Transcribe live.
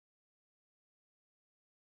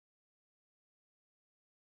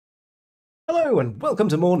Hello and welcome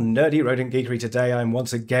to more nerdy rodent geekery. Today I'm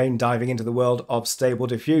once again diving into the world of stable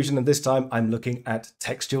diffusion, and this time I'm looking at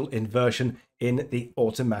textual inversion in the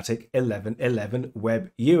Automatic1111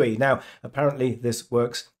 WebUI. Now apparently this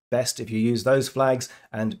works best if you use those flags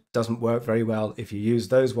and doesn't work very well if you use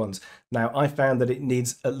those ones. Now I found that it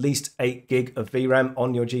needs at least 8 gig of VRAM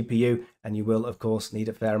on your GPU, and you will of course need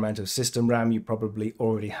a fair amount of system RAM. You probably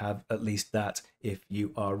already have at least that if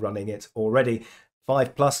you are running it already.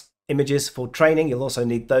 5+ images for training, you'll also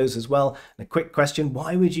need those as well. And a quick question,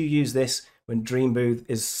 why would you use this when Dreambooth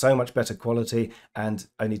is so much better quality and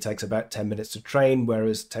only takes about 10 minutes to train,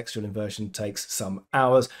 whereas textual inversion takes some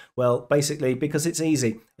hours? Well, basically because it's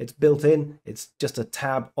easy. It's built in, it's just a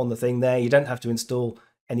tab on the thing there. You don't have to install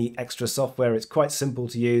any extra software. It's quite simple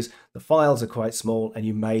to use. The files are quite small and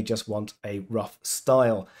you may just want a rough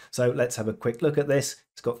style. So let's have a quick look at this.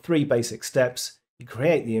 It's got 3 basic steps. You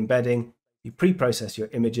create the embedding, you pre-process your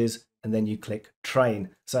images, and then you click train.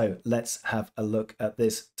 So let's have a look at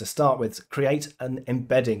this. To start with, create an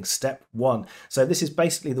embedding, step 1. So this is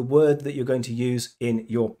basically the word that you're going to use in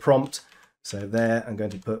your prompt. So there, I'm going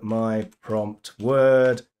to put my prompt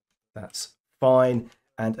word. That's fine.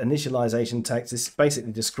 And initialization text, this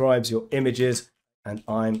basically describes your images, and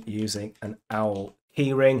I'm using an owl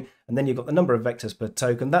keyring. And then you've got the number of vectors per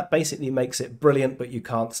token. That basically makes it brilliant, but you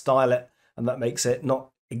can't style it. And that makes it not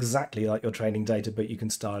exactly like your training data, but you can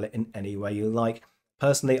style it in any way you like.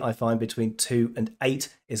 Personally, I find between 2 and 8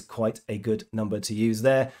 is quite a good number to use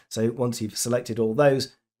there. So once you've selected all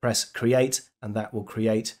those, press create, and that will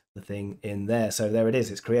create the thing in there. So there it is,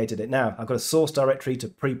 it's created it now. I've got a source directory to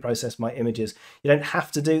pre-process my images. You don't have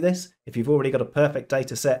to do this. If you've already got a perfect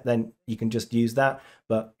data set, then you can just use that.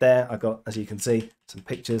 But there I've got, as you can see, some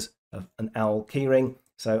pictures of an owl keyring.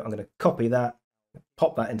 So I'm going to copy that,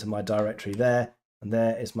 pop that into my directory there. And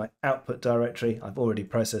there is my output directory. I've already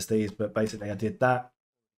processed these, but basically I did that.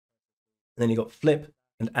 And then you've got flip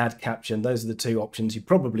and add caption. Those are the 2 options you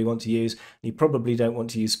probably want to use. You probably don't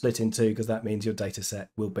want to use split in 2 because that means your data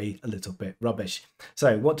set will be a little bit rubbish.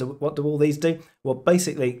 So what do all these do? Well,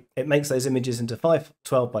 basically it makes those images into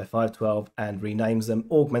 512 by 512 and renames them,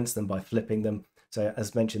 augments them by flipping them. So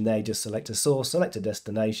as mentioned there, just select a source, select a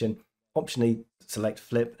destination, optionally select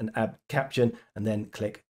flip and add caption, and then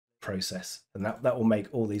click process, and that will make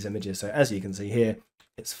all these images. So as you can see here,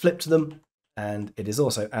 it's flipped them, and it is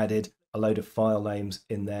also added a load of file names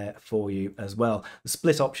in there for you as well. The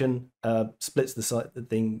split option splits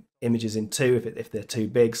the images in 2 if they're too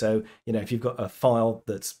big. So you know, if you've got a file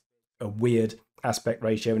that's a weird aspect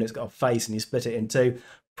ratio and it's got a face and you split it in 2,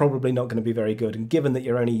 probably not going to be very good. And given that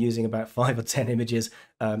you're only using about 5 or 10 images,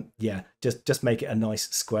 yeah, just make it a nice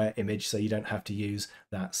square image so you don't have to use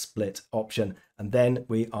that split option. And then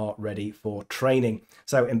we are ready for training.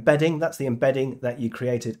 So embedding, that's the embedding that you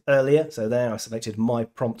created earlier. So there I selected my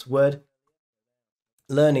prompt word.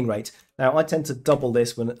 Learning rate. Now I tend to double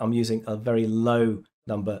this when I'm using a very low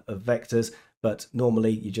number of vectors, but normally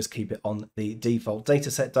you just keep it on the default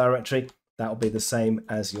dataset directory. That'll be the same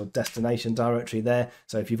as your destination directory there.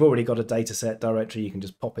 So if you've already got a dataset directory, you can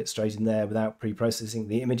just pop it straight in there without pre-processing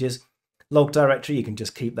the images. Log directory, you can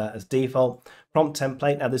just keep that as default. Prompt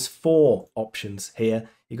template, now there's 4 options here.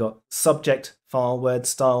 You've got subject, file word,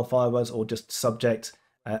 style, file words, or just subject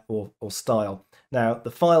or style. Now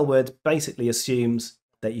the file word basically assumes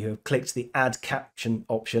that you have clicked the add caption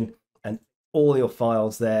option and all your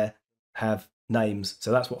files there have names.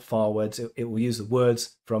 So that's what file words, it will use the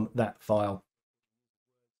words from that file.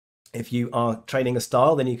 If you are training a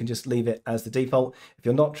style, then you can just leave it as the default. If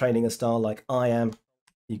you're not training a style like I am,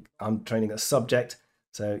 I'm training a subject,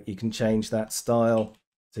 so you can change that style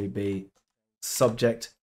to be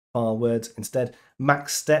subject file words instead.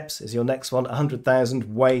 Max steps is your next one.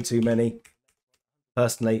 100,000, way too many.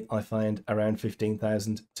 Personally, I find around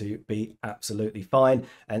 15,000 to be absolutely fine,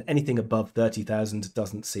 and anything above 30,000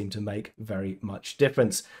 doesn't seem to make very much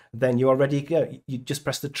difference. Then you are ready to go. You just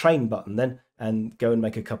press the train button then and go and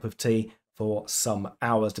make a cup of tea for some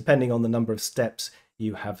hours. Depending on the number of steps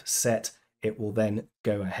you have set, it will then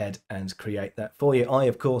go ahead and create that for you. I,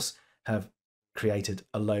 of course, have created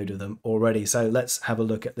a load of them already. So let's have a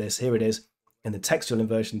look at this. Here it is. In the textual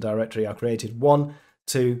inversion directory, I created 1,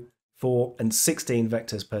 2, 4 and 16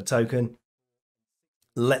 vectors per token.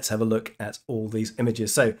 Let's have a look at all these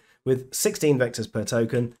images. So with 16 vectors per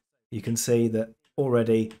token, you can see that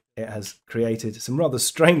already it has created some rather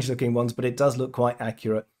strange looking ones, but it does look quite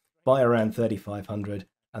accurate by around 3,500.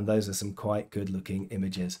 And those are some quite good looking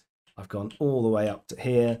images. I've gone all the way up to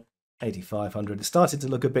here, 8,500. It started to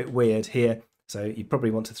look a bit weird here. So you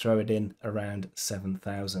probably want to throw it in around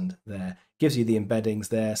 7,000 there. Gives you the embeddings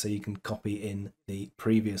there so you can copy in the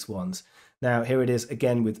previous ones. Now here it is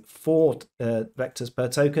again with 4 vectors per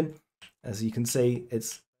token. As you can see,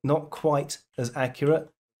 it's not quite as accurate,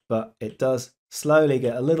 but it does slowly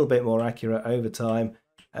get a little bit more accurate over time.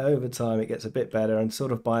 Over time it gets a bit better, and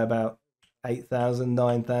sort of by about 8,000,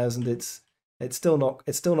 9,000, it's still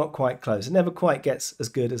not quite close. It never quite gets as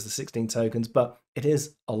good as the 16 tokens, but it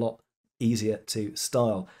is a lot easier to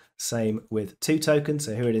style. Same with 2 tokens.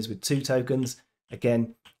 So here it is with 2 tokens.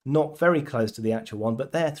 Again, not very close to the actual one,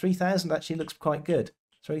 but there 3,000 actually looks quite good.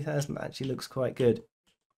 3,000 actually looks quite good.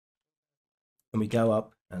 And we go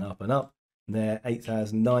up and up and up. And there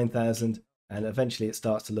 8,000, 9,000, and eventually it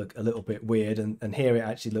starts to look a little bit weird. And here it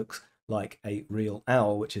actually looks like a real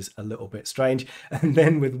owl, which is a little bit strange. And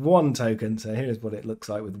then with 1 token, so here's what it looks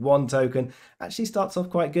like with 1 token, actually starts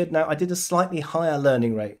off quite good. Now I did a slightly higher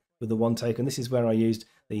learning rate with the 1 token. This is where I used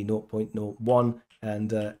the 0.01,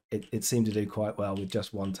 and it seemed to do quite well with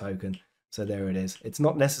just 1 token. So there it is. It's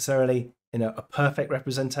not necessarily a perfect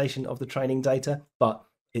representation of the training data, but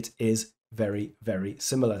it is very, very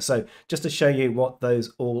similar. So just to show you what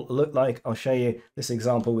those all look like, I'll show you this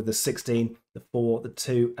example with the 16, the 4, the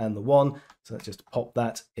 2, and the 1. So let's just pop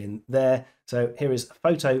that in there. So here is a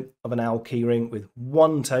photo of an owl keyring with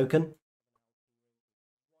 1 token,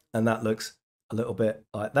 and that looks a little bit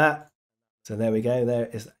like that. So there we go. There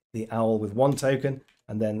is the owl with 1 token,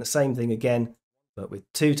 and then the same thing again, but with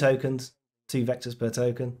 2 tokens, 2 vectors per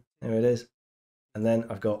token. There it is. And then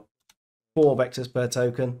I've got 4 vectors per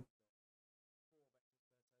token.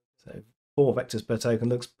 So 4 vectors per token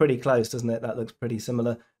looks pretty close, doesn't it? That looks pretty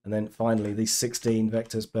similar. And then finally, the 16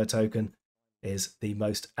 vectors per token is the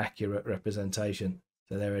most accurate representation.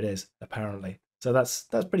 So there it is, apparently. So that's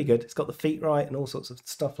pretty good. It's got the feet right and all sorts of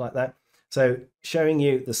stuff like that. So showing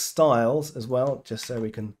you the styles as well, just so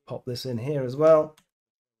we can pop this in here as well.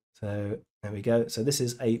 So there we go. So this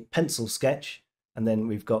is a pencil sketch, and then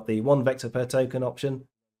we've got the 1 vector per token option.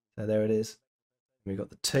 So there it is. We've got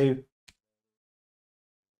the 2.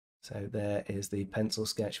 So there is the pencil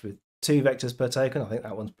sketch with 2 vectors per token. I think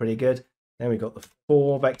that one's pretty good. Then we've got the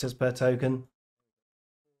 4 vectors per token.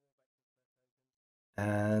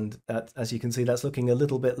 And that, as you can see, that's looking a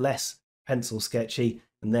little bit less pencil sketchy.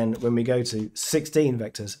 And then when we go to 16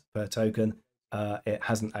 vectors per token, it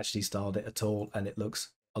hasn't actually styled it at all, and it looks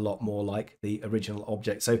a lot more like the original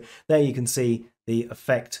object. So there you can see the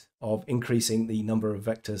effect of increasing the number of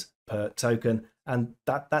vectors per token, and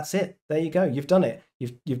that's it. There you go. You've done it.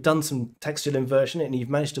 You've done some textual inversion, and you've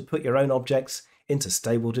managed to put your own objects into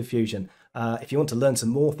Stable Diffusion. If you want to learn some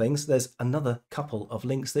more things, there's another couple of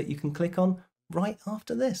links that you can click on right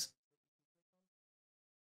after this.